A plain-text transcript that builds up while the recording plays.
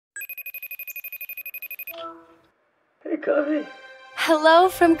Hey, Covey. Hello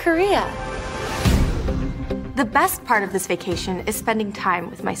from Korea. The best part of this vacation is spending time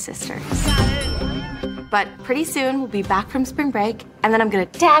with my sisters. But pretty soon we'll be back from spring break, and then I'm gonna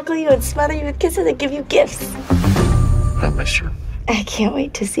tackle you and smother you with kisses and give you gifts. I miss you. I can't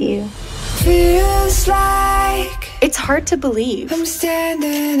wait to see you. Feels like It's hard to believe. I'm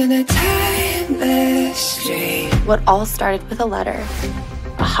standing in a timeless street. What all started with a letter,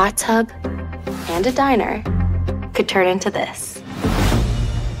 a hot tub, and a diner could turn into this.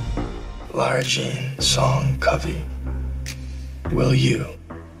 Lara Jean, Song, Covey. Will you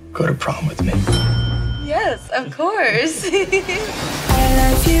go to prom with me? Yes, of course. I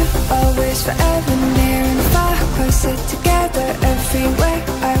love you always, forever, near and far, closer together everywhere.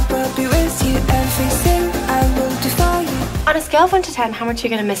 I will be with you, everything I will do for you. On a scale of 1 to 10, how much are you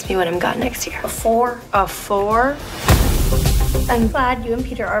gonna miss me when I'm gone next year? A 4. A 4? I'm glad you and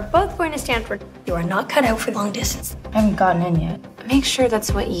Peter are both going to Stanford. You are not cut out for long distance. I haven't gotten in yet. Make sure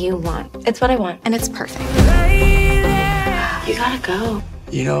that's what you want. It's what I want, and it's perfect. You gotta go.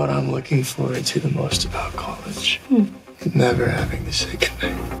 You know what I'm looking forward to the most about college? Never having to say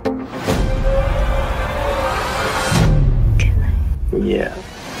goodnight. Yeah.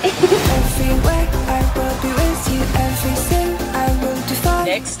 Everywhere I will be with you, everything I will do for you.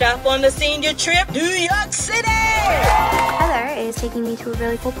 Next stop on the senior trip, New York City! Heather is taking me to a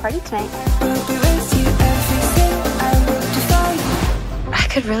really cool party tonight. I will be with you, everything I will do for you. I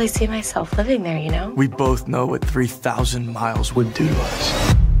could really see myself living there, you know? We both know what 3,000 miles would do to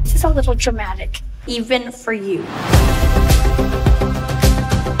us. This is a little dramatic, even for you.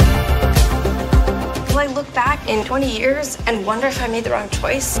 Will I look back in 20 years and wonder if I made the wrong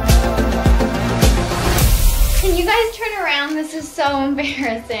choice? Can you guys turn around? This is so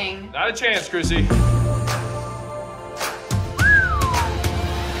embarrassing. Not a chance, Chrissy.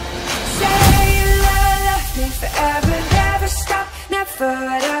 Say you love me forever, never stop, never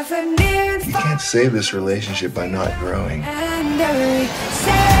ever near and You far. can't save this relationship by not growing. And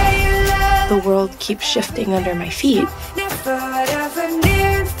say you love The world keeps shifting under my feet. never ever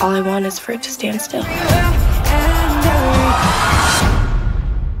near and far. All I want is for it to stand still.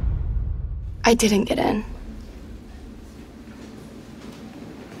 I didn't get in.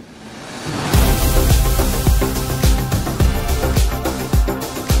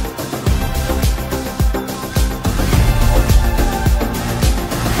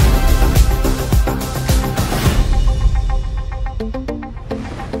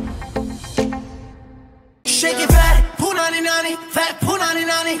 Shake it fat, punani nani, fat punani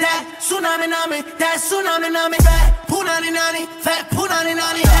nani, that tsunami nami, that tsunami nami, fat punani nani, fat punani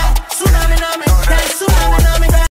nani, that tsunami nami, that tsunami nami.